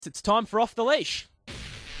It's time for Off the Leash.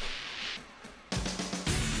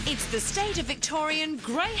 It's the state of Victorian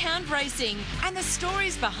greyhound racing and the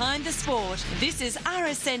stories behind the sport. This is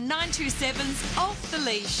RSN 927's Off the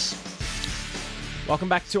Leash. Welcome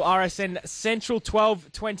back to RSN Central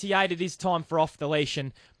 1228. It is time for Off the Leash,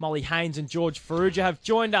 and Molly Haines and George Farrugia have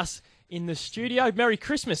joined us in the studio. Merry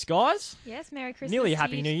Christmas, guys. Yes, Merry Christmas. Nearly a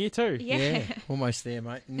Happy New Year too. Yeah. Almost there,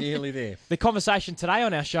 mate. Nearly there. The conversation today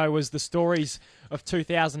on our show was the stories of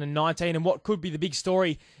 2019 and what could be the big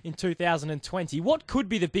story in 2020. What could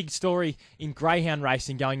be the big story in greyhound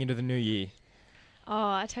racing going into the new year? Oh,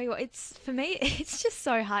 I tell you what, for me, it's just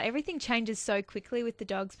so hard. Everything changes so quickly with the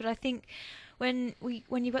dogs, but I think when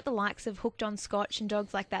you've got the likes of Hooked on Scotch and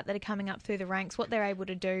dogs like that are coming up through the ranks, what they're able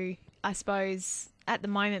to do, I suppose, at the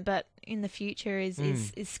moment, but in the future is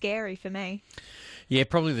scary for me. Yeah,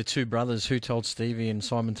 probably the two brothers, Who Told Stevie and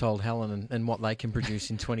Simon Told Helen, and what they can produce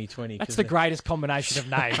in 2020. That's the greatest combination of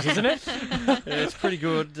names, isn't it? Yeah, it's pretty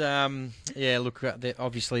good. Look,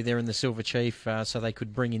 obviously they're in the Silver Chief, so they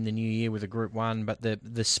could bring in the new year with a Group 1, but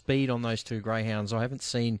the speed on those two greyhounds, I haven't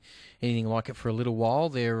seen anything like it for a little while.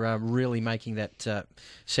 They're really making that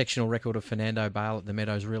sectional record of Fernando Bale at the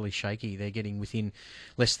Meadows really shaky. They're getting within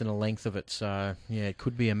less than a length of it, so yeah, it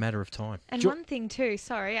could be a matter of time. And one thing too,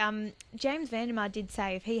 James Vandermeer did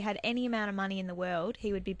say if he had any amount of money in the world,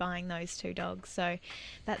 he would be buying those two dogs. So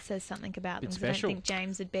that says something about them. I don't think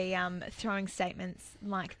James would be throwing statements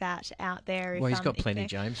like that out there. Well, he's got plenty,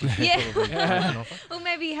 James. Yeah. Well,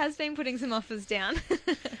 maybe he has been putting some offers down.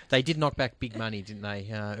 They did knock back big money, didn't they,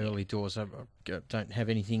 early doors? I don't have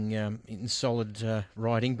anything in solid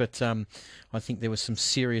writing, but I think there was some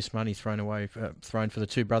serious money thrown for the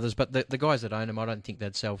two brothers. But the guys that own them, I don't think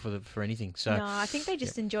they'd sell for anything. So no, I think they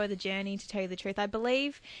just enjoy the journey, to tell you the truth. I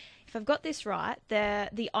believe, if I've got this right,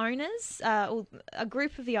 the owners, or a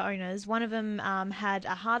group of the owners, one of them had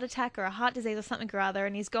a heart attack or a heart disease or something or other,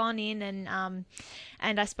 and he's gone in and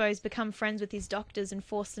I suppose become friends with his doctors and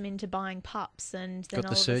forced them into buying pups. And then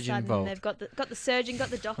all of a sudden they've got the surgeon,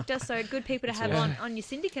 got the doctor. So good people to have on your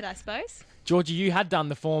syndicate, I suppose. Georgie, you had done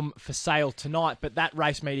the form for sale tonight, but that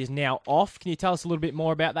race meet is now off. Can you tell us a little bit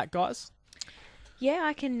more about that, guys? Yeah,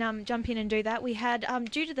 I can jump in and do that. We had,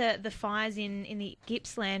 due to the fires in the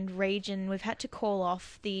Gippsland region, we've had to call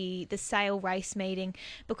off the sale race meeting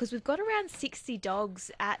because we've got around 60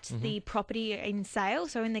 dogs at the property in sale,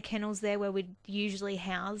 so in the kennels there where we'd usually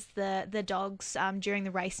house the dogs during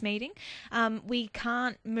the race meeting. We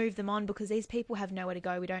can't move them on because these people have nowhere to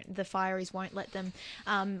go. The fireys won't let them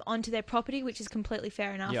onto their property, which is completely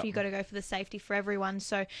fair enough. Yep. You've got to go for the safety for everyone,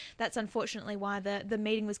 so that's unfortunately why the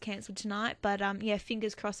meeting was cancelled tonight, but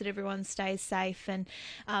fingers crossed that everyone stays safe, and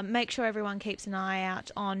make sure everyone keeps an eye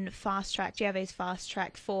out on Fast Track, GRV's Fast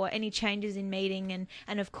Track, for any changes in meeting,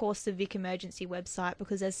 and of course the Vic Emergency website,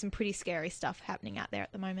 because there's some pretty scary stuff happening out there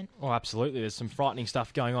at the moment. Oh, absolutely. There's some frightening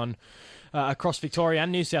stuff going on across Victoria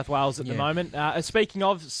and New South Wales at the moment. Speaking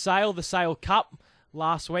of sale, the Sale Cup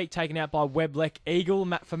last week, taken out by Weblek Eagle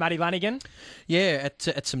for Matty Lanigan. Yeah,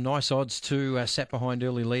 at some nice odds too. Sat behind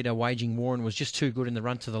early leader Waging War and was just too good in the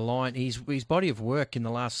run to the line. His body of work in the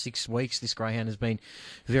last 6 weeks, this greyhound has been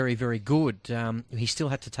very, very good. He still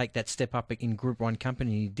had to take that step up in Group 1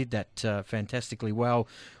 company. He did that fantastically well.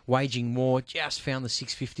 Waging War just found the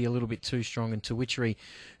 650 a little bit too strong, and Tawitchery,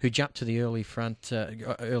 who jumped to the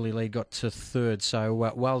early lead, got to third. So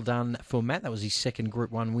well done for Matt. That was his second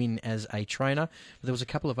Group 1 win as a trainer. But there was a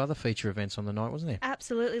couple of other feature events on the night, wasn't there?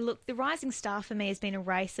 Absolutely. Look, the Rising Star for me has been a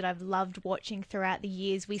race that I've loved watching throughout the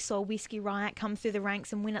years. We saw Whiskey Riot come through the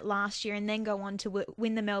ranks and win it last year, and then go on to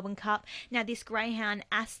win the Melbourne Cup. Now this greyhound,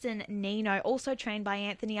 Aston Nino, also trained by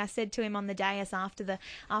Anthony. I said to him on the dais after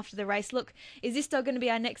the race, look, is this dog going to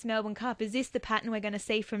be our next Melbourne Cup? Is this the pattern we're going to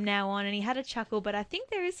see from now on? And he had a chuckle, but I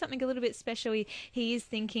think there is something a little bit special he is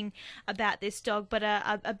thinking about this dog. But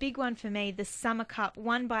a big one for me, the Summer Cup,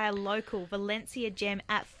 won by a local, Valencia Gem,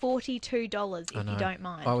 at $42, if you don't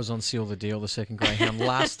mind. I was on Seal the Deal, the second greyhound,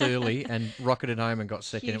 last early, and rocketed home and got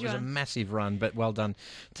second. Huge it was run. a massive run, but well done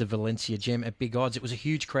to Valencia Gem at big odds. It was a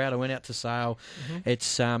huge crowd. I went out to Sale.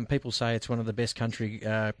 It's people say it's one of the best country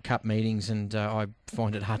cup meetings, and I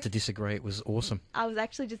find it hard to disagree. It was awesome. I was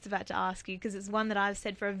actually just about to ask you, because it's one that I've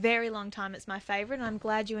said for a very long time it's my favourite, and I'm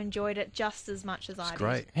glad you enjoyed it just as much as I did.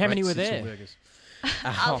 Great. How many were there?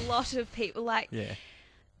 A lot of people.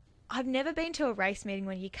 I've never been to a race meeting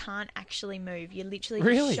where you can't actually move. You're literally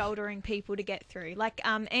Really? just shouldering people to get through. Like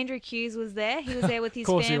Andrew Hughes was there. He was there with his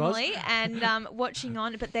course he was. family and watching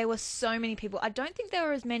on. But there were so many people. I don't think there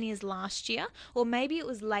were as many as last year, or maybe it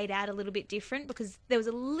was laid out a little bit different because there was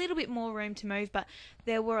a little bit more room to move. But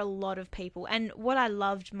there were a lot of people. And what I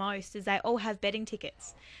loved most is they all have betting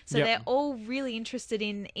tickets. So Yep. they're all really interested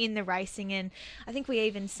in the racing. And I think we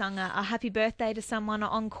even sung a happy birthday to someone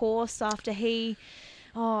on course after he...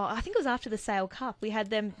 Oh, I think it was after the Sale Cup. We had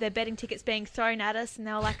their betting tickets being thrown at us, and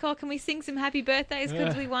they were like, "Oh, can we sing some happy birthdays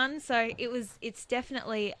because we won?" So it's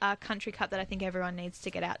definitely a country cup that I think everyone needs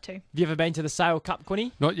to get out to. Have you ever been to the Sale Cup,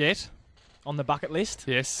 Quinny? Not yet. On the bucket list?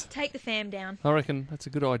 Yes. Take the fam down. I reckon that's a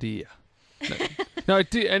good idea. No,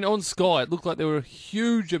 it did, and on Sky, it looked like there were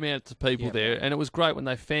huge amounts of people there, and it was great when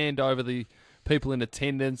they fanned over the people in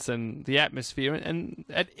attendance and the atmosphere. And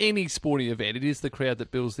at any sporting event, it is the crowd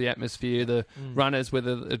that builds the atmosphere, the runners,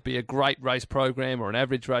 whether it be a great race program or an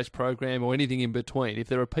average race program or anything in between. If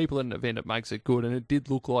there are people at an event, it makes it good, and it did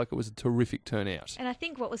look like it was a terrific turnout. And I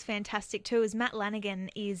think what was fantastic too is Matt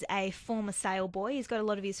Lanigan is a former Sale boy. He's got a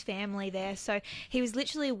lot of his family there. So he was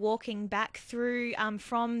literally walking back through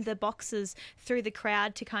from the boxes through the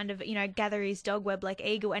crowd to kind of, gather his dog Webb Lake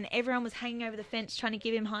Eagle, and everyone was hanging over the fence trying to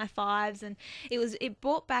give him high fives, and it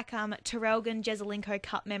brought back Terrelgan Jezelenko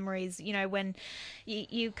Cup memories, when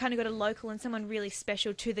you kind of got a local and someone really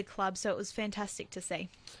special to the club. So it was fantastic to see.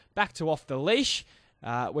 Back to Off the Leash.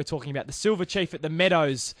 We're talking about the Silver Chief at the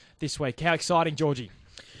Meadows this week. How exciting, Georgie?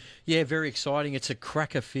 Yeah, very exciting. It's a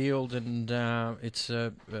cracker field, and it's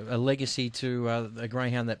a legacy to a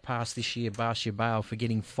greyhound that passed this year, Barcia Bale, for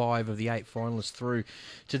getting 5 of the 8 finalists through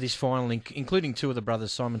to this final, including 2 of the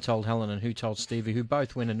brothers, Simon Told Helen and Who Told Stevie, who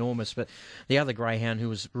both went enormous. But the other greyhound who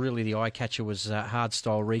was really the eye-catcher was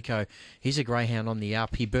Hardstyle Rico. He's a greyhound on the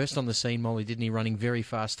up. He burst on the scene, Molly, didn't he? Running very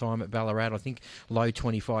fast time at Ballarat, I think low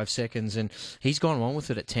 25 seconds, and he's gone on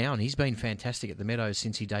with it at town. He's been fantastic at the Meadows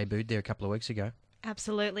since he debuted there a couple of weeks ago.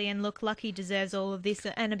 Absolutely, and look, Lucky deserves all of this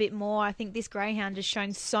and a bit more. I think this greyhound has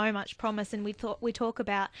shown so much promise, and we talk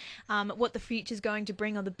about what the future's going to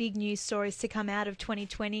bring, or the big news stories to come out of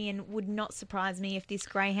 2020, and would not surprise me if this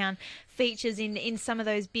greyhound features in some of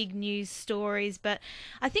those big news stories. But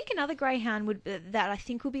I think another greyhound that I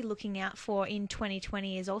think we'll be looking out for in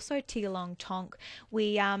 2020 is also Tigalong Tonk.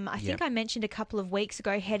 I think I mentioned a couple of weeks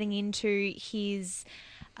ago, heading into his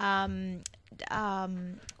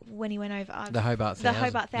when he went over the Hobart 1000. The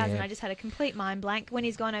Hobart 1000. Yeah. I just had a complete mind blank. When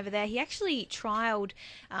he's gone over there, he actually trialled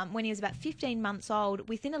when he was about 15 months old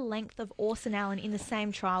within a length of Orson Allen in the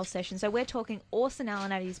same trial session. So we're talking Orson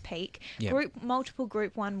Allen at his peak, multiple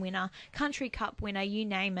Group 1 winner, Country Cup winner, you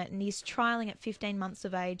name it, and he's trialling at 15 months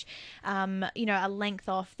of age. A length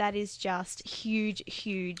off. That is just huge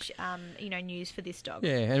news for this dog.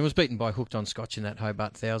 Yeah, and was beaten by Hooked on Scotch in that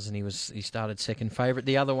Hobart 1000. He started second favourite.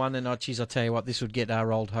 The other one, and I tell you what, this would get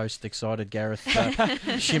our old host excited, Gareth.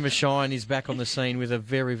 Shimmer Shine is back on the scene with a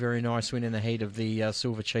very, very nice win in the heat of the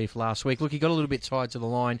Silver Chief last week. Look, he got a little bit tied to the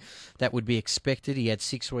line. That would be expected. He had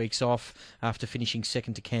 6 weeks off after finishing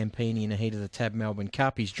second to Campini in the heat of the Tab Melbourne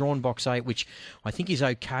Cup. He's drawn box 8, which I think is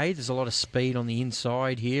okay. There's a lot of speed on the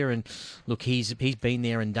inside here, and look, he's been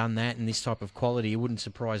there and done that, and this type of quality, it wouldn't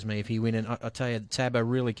surprise me if he win. And I tell you, Tab are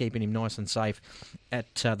really keeping him nice and safe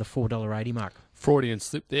at the $4.80 mark. Freudian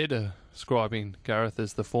slip there, describing Gareth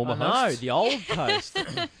as the former host. No, the old host.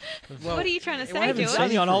 What are you trying to say, I haven't George?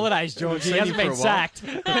 seen you on holidays, George. He hasn't been sacked.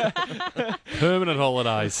 Permanent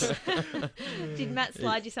holidays. Did Matt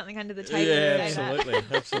slide you something under the table? Yeah, to say that?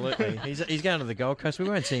 absolutely. He's going to the Gold Coast. We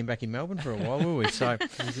won't see him back in Melbourne for a while, will we? So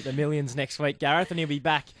he's at the Millions next week, Gareth, and he'll be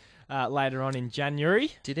back later on in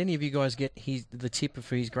January. Did any of you guys get the tip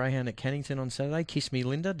for his greyhound at Cannington on Saturday? Kiss Me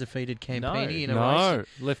Linda defeated Campini in a race.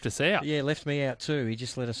 No, left us out. Yeah, left me out too. He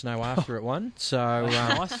just let us know after it won. So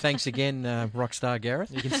thanks again, Rockstar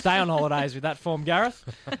Gareth. You can stay on holidays with that form, Gareth.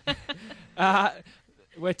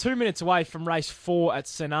 We're 2 minutes away from race 4 at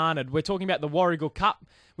St Arnaud. We're talking about the Warragul Cup,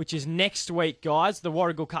 which is next week, guys. The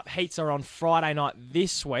Warragul Cup heats are on Friday night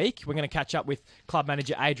this week. We're going to catch up with club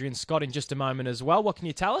manager Adrian Scott in just a moment as well. What can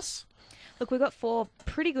you tell us? Look, we've got 4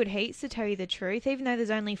 pretty good heats, to tell you the truth. Even though there's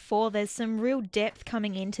only 4, there's some real depth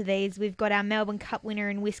coming into these. We've got our Melbourne Cup winner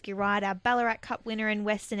in Whiskey Ride, our Ballarat Cup winner in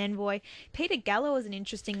Western Envoy. Peter Gallo is an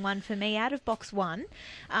interesting one for me out of box 1.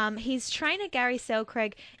 His trainer, Gary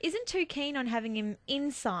Selcraig, isn't too keen on having him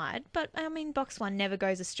inside, but, box 1 never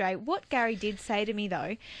goes astray. What Gary did say to me,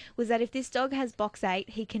 though, was that if this dog has box 8,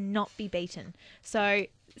 he cannot be beaten. So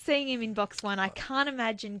seeing him in box one, I can't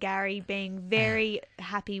imagine Gary being very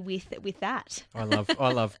happy with that. I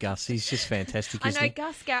love Gus. He's just fantastic, I isn't know he?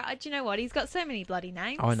 Gus Gary. Do you know what? He's got so many bloody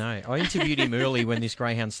names. I know. I interviewed him early when this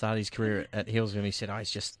greyhound started his career at Hillsville, and he said,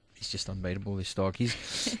 he's just unbeatable, this dog. He's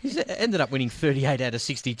ended up winning 38 out of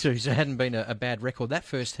 62, so it hadn't been a bad record. That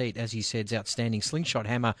first heat, as he said, is outstanding. Slingshot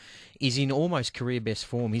Hammer is in almost career best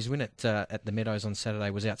form. His win at the Meadows on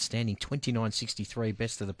Saturday was outstanding, 29.63,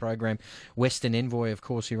 best of the program. Western Envoy, of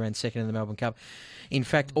course, who ran second in the Melbourne Cup. In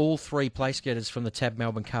fact, all three place getters from the TAB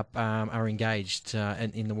Melbourne Cup are engaged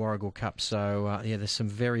in the Warragul Cup. So, there's some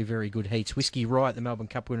very, very good heats. Whiskey Riot, the Melbourne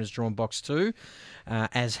Cup winner's drawn box 2,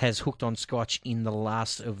 as has Hooked on Scotch in the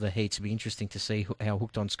last of the heats. It'll be interesting to see how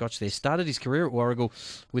Hooked on Scotch there started his career at Warragul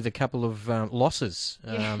with a couple of losses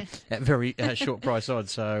at very short price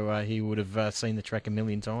odds. So he would have seen the track a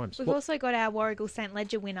million times. We've also got our Warragul St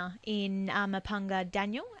Ledger winner in Mapunga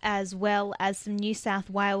Daniel, as well as some New South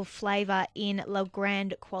Wales flavour in La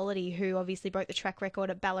Grande Quality, who obviously broke the track record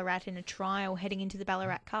at Ballarat in a trial heading into the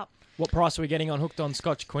Ballarat Cup. What price are we getting on Hooked on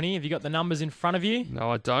Scotch, Quinny? Have you got the numbers in front of you? No,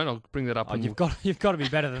 I don't. I'll bring that up. Oh, you've got to be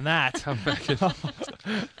better than that. I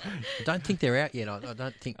don't think they're out yet. I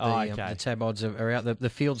don't think the tab odds are out. The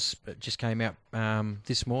fields just came out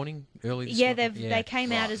this morning, early this morning. They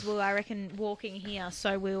came out as well, I reckon, walking here.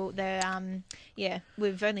 So we've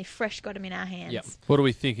only fresh got them in our hands. Yep. What are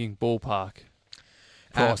we thinking, ballpark?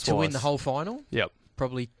 To win the whole final? Yep.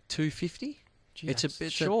 Probably 250. It's a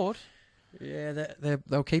bit short. Yeah,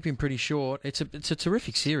 they'll keep him pretty short. It's a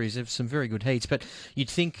terrific series. There's some very good heats, but you'd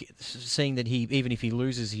think, seeing that even if he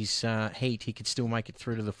loses his heat, he could still make it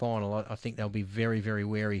through to the final. I think they'll be very, very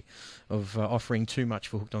wary of offering too much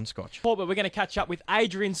for Hooked on Scotch. But we're going to catch up with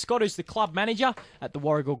Adrian Scott, who's the club manager at the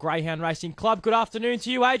Warragul Greyhound Racing Club. Good afternoon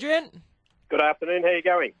to you, Adrian. Good afternoon. How are you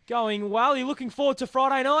going? Going well. You looking forward to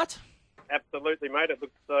Friday night? Absolutely, mate. It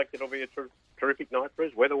looks like it'll be a terrific night for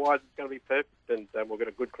us. Weather-wise, it's going to be perfect, and we've got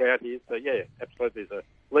a good crowd here. So, yeah, absolutely. There's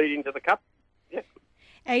a lead into the Cup. Yeah.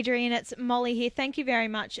 Adrian, it's Molly here. Thank you very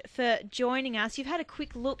much for joining us. You've had a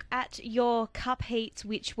quick look at your Cup heats,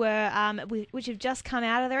 which have just come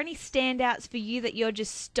out. Are there any standouts for you that you're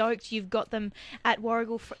just stoked you've got them at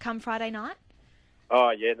Warragul come Friday night?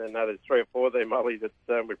 Oh, yeah. No, there's 3 or 4 there, Molly, that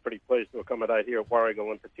we're pretty pleased to accommodate here at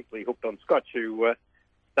Warragul, and particularly Hooked on Scotch, who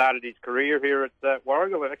started his career here at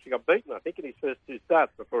Warragul and actually got beaten, I think, in his first 2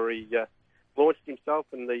 starts before he launched himself.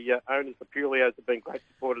 And the owners, the Pulios, have been great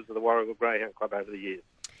supporters of the Warragul Greyhound Club over the years.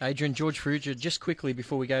 Adrian, George Farrugia, just quickly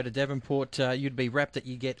before we go to Devonport, you'd be rapt that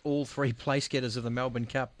you get all 3 place getters of the Melbourne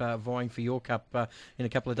Cup vying for your Cup in a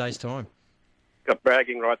couple of days' time. Got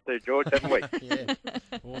bragging rights there, George, haven't we? Yeah,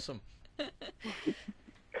 awesome.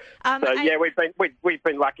 We've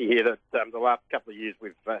been lucky here that the last couple of years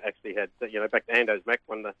we've actually had, back to Ando's Mac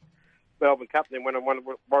won the Melbourne Cup and then won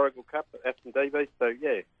the Warragul Cup at Aston DB. So,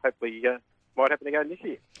 yeah, hopefully might happen again this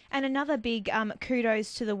year. And another big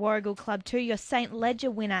kudos to the Warragul Club too. Your St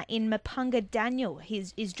Ledger winner in Mapunga Daniel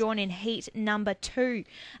is drawn in heat number 2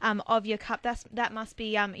 of your Cup. That must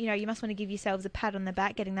be, you must want to give yourselves a pat on the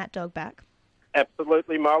back getting that dog back.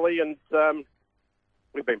 Absolutely, Molly, and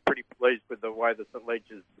we've been pretty pleased with the way the St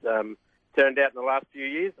Ledger's turned out in the last few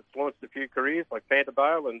years. It's launched a few careers like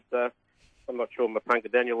Fantabale, and I'm not sure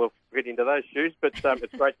Mapunga Daniel will fit into those shoes, but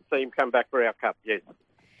it's great to see him come back for our Cup, yes.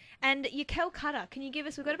 And your Calcutta, can you give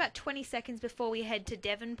us, we've got about 20 seconds before we head to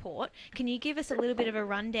Devonport, can you give us a little bit of a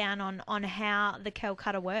rundown on how the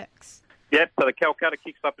Calcutta works? Yep, so the Calcutta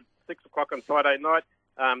kicks up at 6 o'clock on Friday night.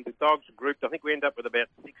 The dogs are grouped. I think we end up with about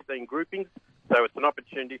 16 groupings. So it's an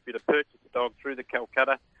opportunity for you to purchase a dog through the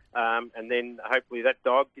Calcutta, and then hopefully that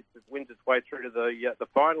dog wins its way through to the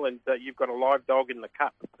final, and you've got a live dog in the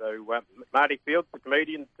Cup. So Marty Fields, the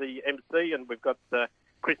comedian, the MC, and we've got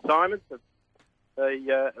Chris Simons,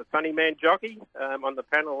 a funny man jockey, on the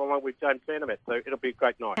panel along with James Sandemet. So it'll be a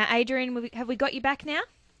great night. Now, Adrian, have we got you back now?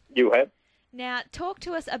 You have. Now, talk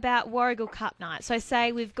to us about Warragul Cup night. So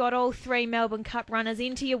say we've got all 3 Melbourne Cup runners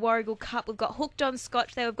into your Warragul Cup. We've got Hooked on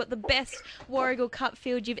Scotch there. We've got the best Warragul Cup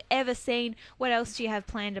field you've ever seen. What else do you have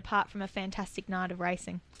planned apart from a fantastic night of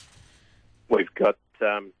racing? We've got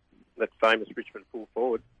that famous Richmond full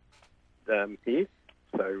forward here.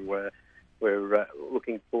 So we're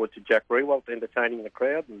looking forward to Jack Rewalt entertaining the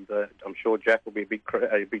crowd, and I'm sure Jack will be a big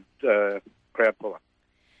crowd puller.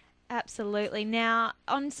 Absolutely. Now,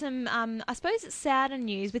 on some, I suppose it's sadder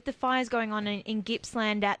news, with the fires going on in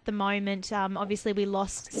Gippsland at the moment. Obviously, we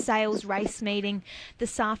lost Sales race meeting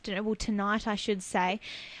this afternoon, well, tonight, I should say.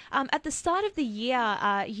 At the start of the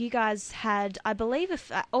year, you guys had, I believe,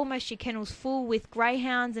 almost your kennels full with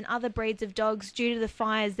greyhounds and other breeds of dogs due to the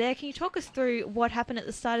fires there. Can you talk us through what happened at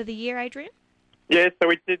the start of the year, Adrian? Yeah, so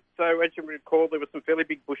we did. So as you recall, there were some fairly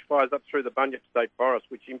big bushfires up through the Bunyip State Forest,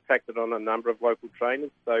 which impacted on a number of local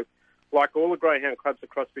trainers. So, like all the greyhound clubs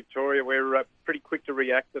across Victoria, we're pretty quick to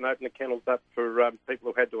react and open the kennels up for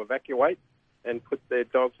people who had to evacuate and put their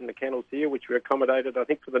dogs in the kennels here, which we accommodated, I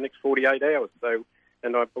think, for the next 48 hours. So,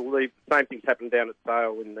 and I believe the same thing's happened down at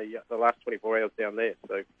Sale in the last 24 hours down there.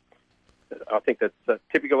 So I think that's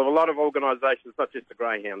typical of a lot of organisations, not just the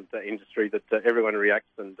greyhound industry, that everyone reacts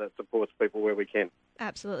and supports people where we can.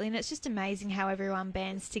 Absolutely, and it's just amazing how everyone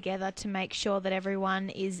bands together to make sure that everyone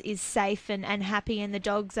is safe and happy, and the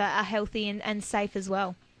dogs are healthy and safe as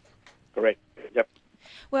well. Correct. Yep.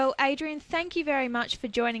 Well, Adrian, thank you very much for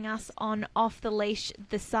joining us on Off the Leash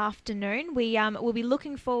this afternoon. We will be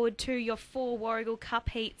looking forward to your 4 Warragul Cup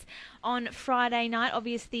heats on Friday night.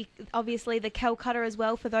 Obviously the Calcutta as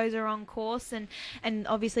well for those who are on course, and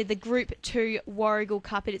obviously the Group 2 Warragul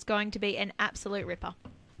Cup. It's going to be an absolute ripper.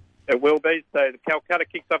 It will be. So the Calcutta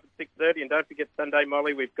kicks off at 6:30, and don't forget Sunday,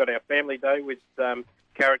 Molly, we've got our family day with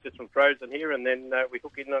characters from Frozen here, and then we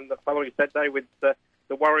hook in on the following Saturday with the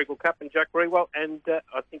Warragul Cup and Jack Rewell, and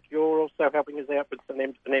I think you're also helping us out with an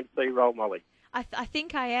MC role, Molly. I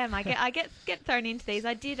think I am. I get thrown into these.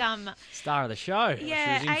 I did Star of the show.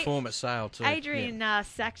 Yeah, She was in form at Sale too. Adrian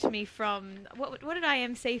sacked me from what did I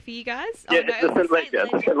MC for you guys? Yeah, it was the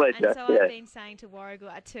St. Ledger. And so I've been saying to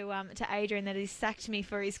Warragul to Adrian that he sacked me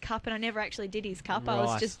for his cup, and I never actually did his cup. I was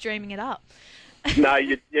Right. just dreaming it up. No,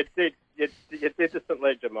 you did. You did the St.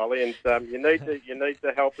 Ledger, Molly, and you need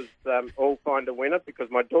to help us all find a winner,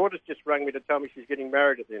 because my daughter's just rang me to tell me she's getting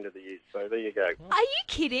married at the end of the year. So there you go. Are you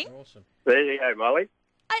kidding? Awesome. There you go, Molly.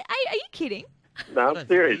 Are you kidding? No, I'm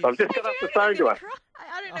serious. I've just got off the phone to her.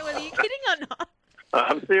 I don't know whether you're kidding or not.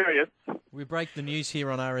 I'm serious. We break the news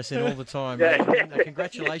here on RSN all the time. Yeah.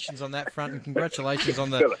 Congratulations on that front, and congratulations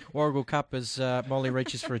on the Warragul Cup as Molly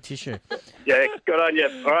reaches for a tissue. Yeah, good on you.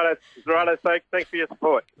 All right, thanks for your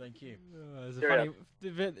support. Thank you. There's a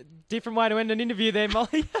funny, different way to end an interview there,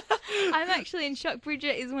 Molly. I'm actually in shock.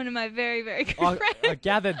 Bridget is one of my very, very good friends. I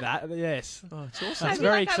gathered that, yes. Oh, it's awesome. That's I feel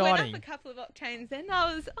very like I went exciting. up a couple of octanes then.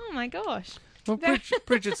 I was, oh my gosh. Well,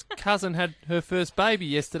 Bridget's cousin had her first baby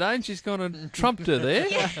yesterday, and she's gone and trumped her there.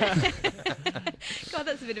 God,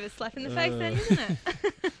 that's a bit of a slap in the face then, isn't it?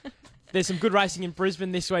 There's some good racing in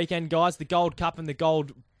Brisbane this weekend, guys. The Gold Cup and the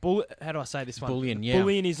Gold Bull. How do I say this one? Bullion, yeah.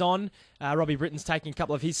 Bullion is on. Robbie Britton's taking a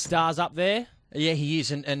couple of his stars up there. Yeah, he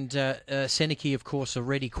is, and Seneki, of course,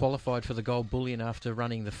 already qualified for the Gold Bullion after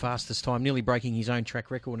running the fastest time, nearly breaking his own track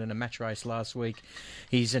record in a match race last week.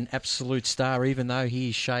 He's an absolute star, even though he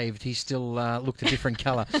is shaved. He still looked a different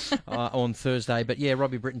colour on Thursday. But yeah,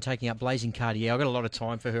 Robbie Britton taking up Blazing Cartier. I've got a lot of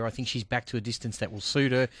time for her. I think she's back to a distance that will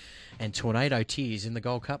suit her. And Tornado Tears in the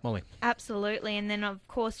Gold Cup, Molly. Absolutely. And then, of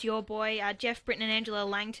course, your boy, Jeff Britton and Angela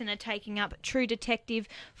Langton are taking up True Detective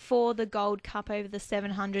for the Gold Cup over the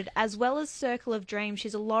 700, as well as Circle of Dreams.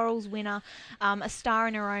 She's a Laurels winner, a star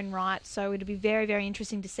in her own right. So it'll be very, very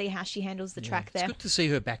interesting to see how she handles the track there. It's good to see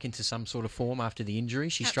her back into some sort of form after the injury.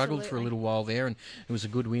 She struggled for a little while there, and it was a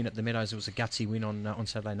good win at the Meadows. It was a gutsy win on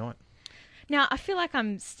Saturday night. Now, I feel like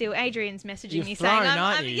I'm still... Adrian's messaging You're me thrown, saying...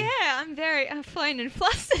 aren't you? I'm flown and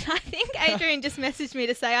flustered. I think Adrian just messaged me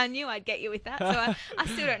to say, I knew I'd get you with that. So I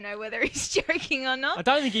still don't know whether he's joking or I not.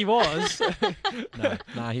 don't think he was.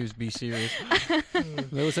 No, he was be serious.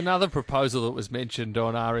 There was another proposal that was mentioned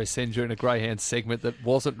on RSN during a Greyhound segment that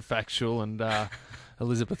wasn't factual, and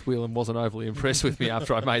Elizabeth Whelan wasn't overly impressed with me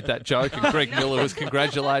after I made that joke, and Greg Miller was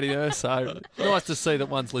congratulating her, so nice to see that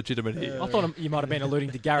one's legitimate here. I thought you might have been alluding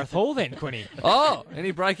to Gareth Hall then, Quinny. Oh, any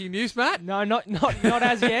breaking news, Matt? No, not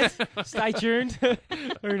as yet. Stay tuned.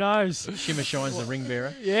 Who knows? Shimmer shines the ring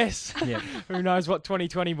bearer. Yes. Yeah. Who knows what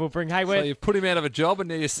 2020 will bring. Hey, So you've put him out of a job, and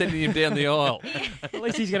now you're sending him down the aisle. at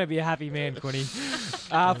least he's going to be a happy man, Quinny.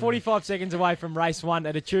 45 seconds away from race 1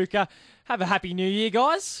 at Echuca. Have a happy new year,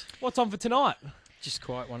 guys. What's on for tonight? Just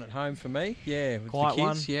quiet one at home for me. Yeah, with Quiet the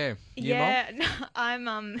kids. one. Yeah. You, Mom? Yeah, no,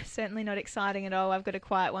 I'm certainly not exciting at all. I've got a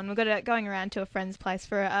quiet one. We've got going around to a friend's place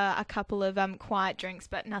for a couple of quiet drinks,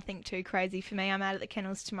 but nothing too crazy for me. I'm out at the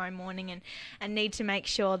kennels tomorrow morning and need to make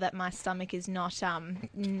sure that my stomach is not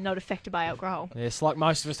affected by alcohol. Yes, like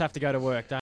most of us have to go to work, don't